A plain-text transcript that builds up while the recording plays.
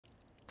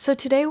So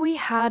today we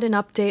had an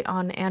update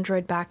on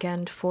Android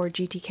backend for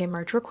GTK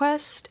merge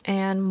request,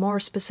 and more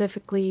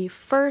specifically,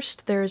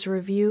 first there's a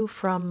review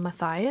from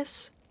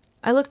Matthias.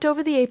 I looked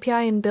over the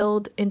API and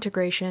build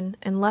integration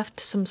and left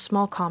some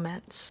small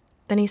comments.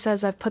 Then he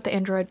says I've put the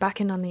Android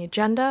backend on the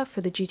agenda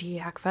for the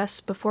GTK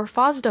Hackfest before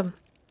FOSDEM.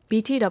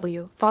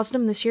 BTW,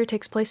 FOSDEM this year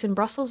takes place in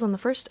Brussels on the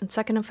 1st and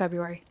 2nd of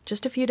February,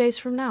 just a few days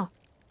from now.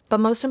 But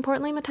most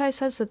importantly, Matthias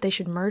says that they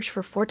should merge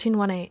for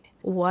 14.1.8.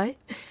 What?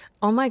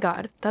 Oh my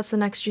god, that's the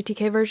next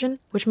GTK version,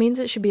 which means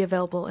it should be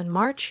available in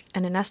March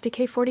and in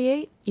SDK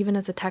 48, even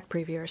as a tech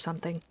preview or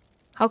something.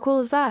 How cool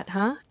is that,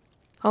 huh?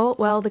 Oh,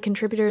 well, the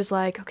contributor is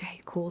like, okay,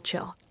 cool,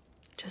 chill.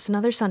 Just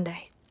another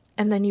Sunday.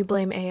 And then you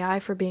blame AI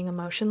for being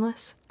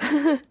emotionless?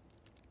 To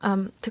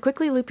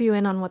quickly loop you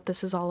in on what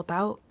this is all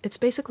about, it's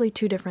basically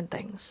two different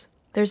things.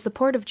 There's the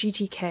port of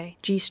GTK,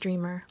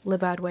 GStreamer,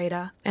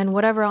 libadwaita, and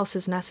whatever else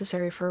is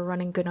necessary for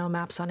running Gnome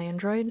apps on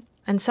Android.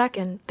 And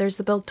second, there's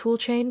the build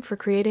toolchain for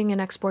creating and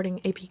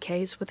exporting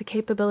APKs with the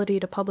capability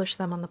to publish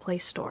them on the Play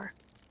Store.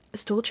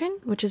 This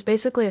toolchain, which is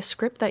basically a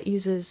script that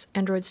uses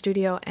Android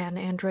Studio and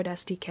Android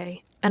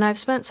SDK. And I've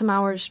spent some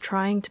hours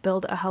trying to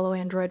build a Hello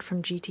Android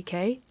from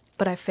GTK,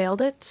 but I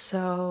failed it,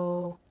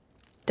 so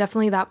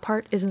definitely that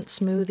part isn't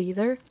smooth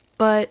either.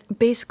 But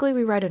basically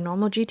we write a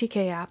normal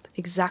GTK app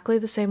exactly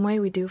the same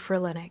way we do for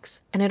Linux,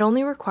 and it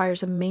only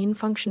requires a main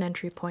function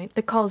entry point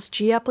that calls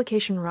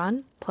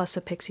gapplication_run plus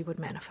a pixiewood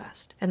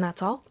manifest, and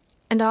that's all.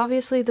 And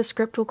obviously the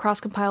script will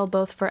cross-compile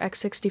both for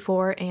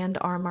x64 and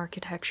ARM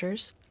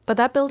architectures, but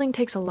that building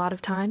takes a lot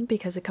of time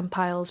because it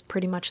compiles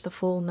pretty much the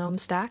full GNOME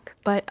stack,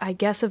 but I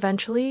guess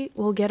eventually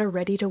we'll get a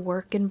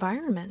ready-to-work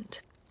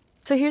environment.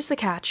 So here's the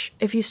catch.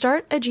 If you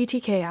start a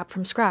GTK app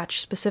from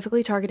scratch,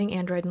 specifically targeting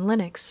Android and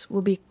Linux,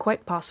 will be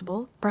quite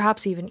possible,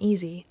 perhaps even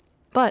easy.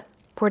 But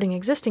porting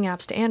existing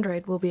apps to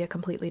Android will be a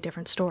completely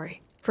different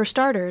story. For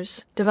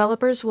starters,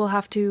 developers will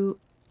have to,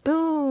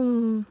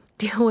 boom,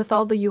 deal with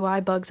all the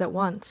UI bugs at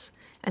once.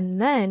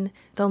 And then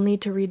they'll need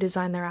to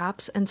redesign their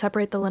apps and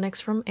separate the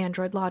Linux from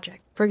Android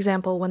logic. For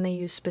example, when they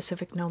use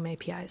specific GNOME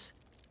APIs.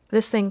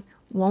 This thing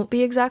won't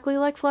be exactly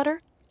like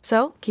Flutter,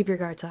 so keep your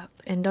guards up,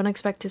 and don't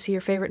expect to see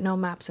your favorite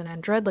GNOME apps in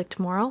Android like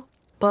tomorrow.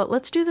 But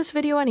let's do this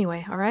video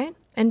anyway, alright?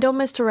 And don't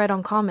miss to write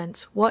on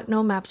comments, what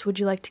GNOME apps would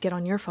you like to get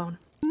on your phone?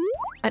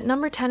 At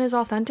number 10 is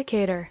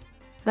Authenticator.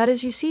 That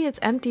is, you see, it's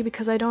empty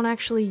because I don't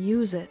actually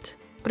use it.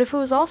 But if it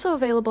was also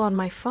available on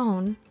my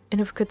phone, and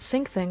if it could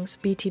sync things,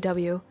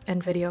 BTW,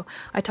 and video,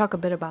 I talk a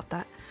bit about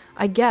that,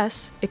 I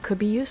guess it could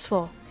be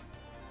useful.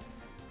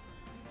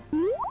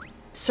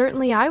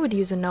 Certainly I would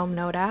use a GNOME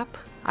Note app.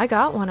 I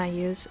got one I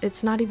use.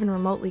 It's not even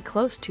remotely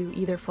close to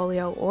either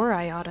Folio or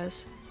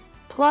IATAs.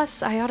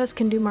 Plus, IATAs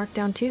can do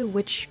Markdown too,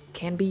 which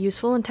can be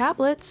useful in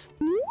tablets.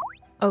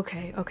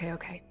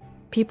 Okay.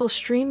 People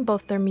stream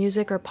both their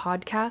music or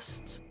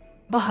podcasts,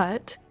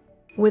 but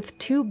with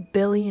 2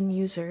 billion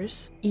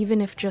users, even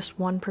if just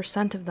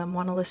 1% of them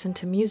want to listen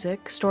to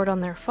music stored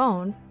on their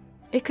phone,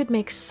 it could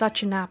make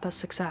such an app a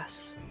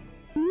success.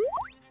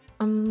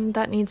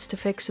 That needs to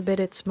fix a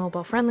bit its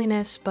mobile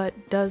friendliness,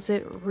 but does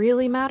it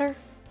really matter?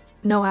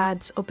 No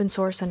ads, open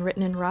source, and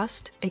written in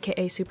Rust,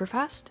 aka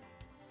superfast?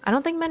 I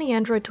don't think many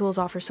Android tools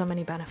offer so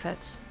many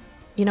benefits.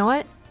 You know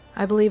what?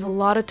 I believe a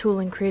lot of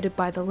tooling created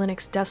by the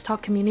Linux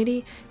desktop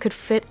community could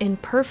fit in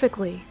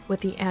perfectly with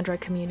the Android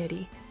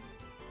community.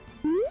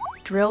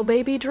 Drill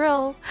baby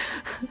drill!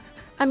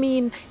 I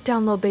mean,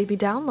 download baby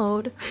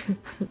download!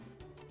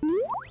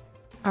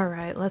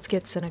 Alright, let's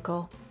get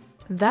cynical.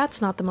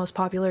 That's not the most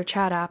popular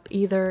chat app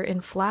either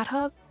in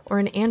FlatHub or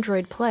in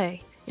Android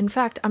Play. In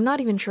fact, I'm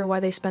not even sure why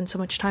they spend so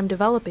much time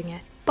developing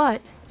it.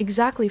 But,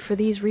 exactly for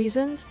these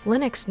reasons,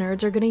 Linux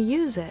nerds are gonna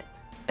use it.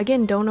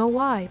 Again, don't know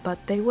why,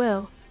 but they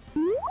will.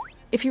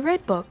 If you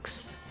read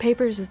books,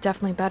 Papers is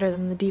definitely better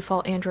than the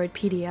default Android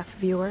PDF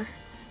viewer.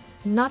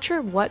 Not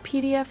sure what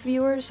PDF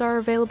viewers are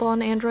available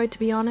on Android to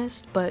be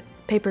honest, but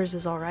Papers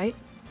is alright.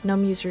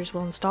 GNOME users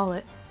will install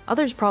it.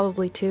 Others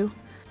probably too.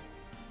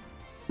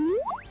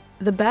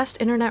 The best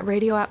internet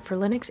radio app for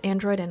Linux,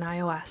 Android, and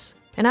iOS.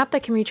 An app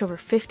that can reach over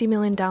 50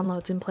 million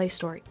downloads in Play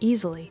Store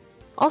easily.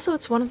 Also,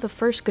 it's one of the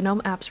first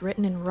GNOME apps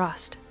written in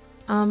Rust.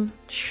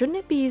 Shouldn't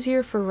it be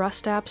easier for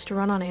Rust apps to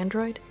run on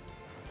Android?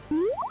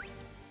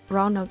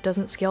 Raw Note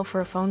doesn't scale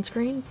for a phone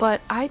screen, but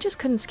I just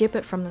couldn't skip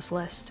it from this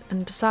list,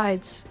 and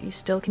besides, you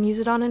still can use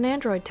it on an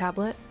Android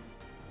tablet.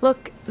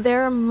 Look,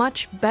 there are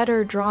much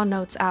better Draw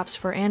Notes apps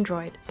for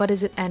Android, but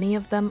is it any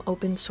of them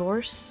open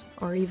source,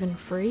 or even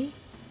free?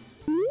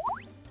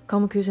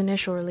 Komoku's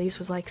initial release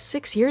was like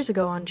 6 years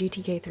ago on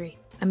GTK3,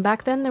 and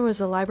back then there was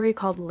a library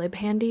called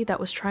libhandy that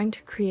was trying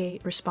to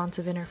create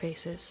responsive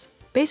interfaces.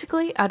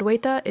 Basically,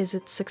 Adwaita is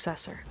its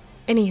successor.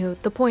 Anywho,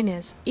 the point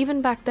is,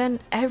 even back then,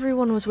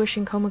 everyone was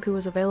wishing Komoku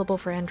was available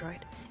for Android.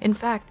 In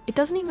fact, it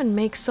doesn't even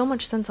make so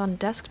much sense on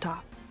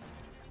desktop.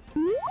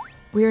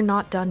 We are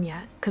not done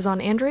yet, cause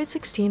on Android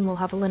 16 we'll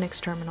have a Linux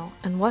terminal,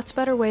 and what's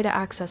better way to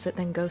access it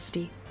than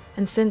Ghosty?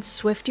 And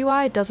since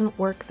SwiftUI doesn't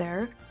work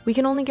there, we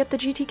can only get the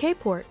GTK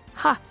port.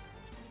 Ha!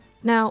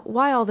 Now,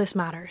 why all this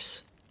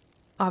matters?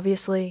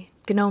 Obviously,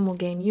 Gnome will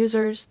gain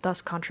users,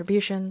 thus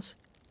contributions.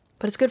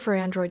 But it's good for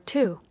Android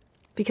too,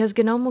 because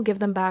Gnome will give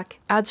them back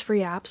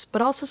ads-free apps,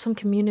 but also some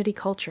community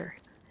culture.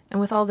 And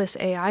with all this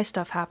AI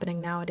stuff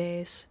happening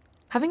nowadays,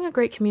 having a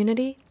great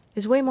community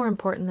is way more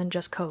important than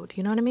just code,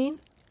 you know what I mean?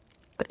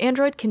 But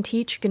Android can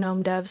teach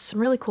Gnome devs some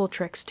really cool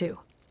tricks too,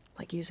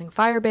 like using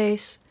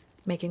Firebase,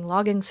 making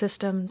logging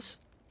systems,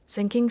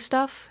 syncing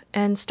stuff,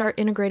 and start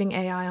integrating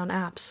AI on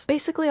apps.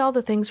 Basically all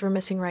the things we're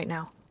missing right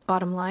now.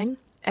 Bottom line,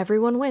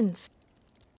 everyone wins.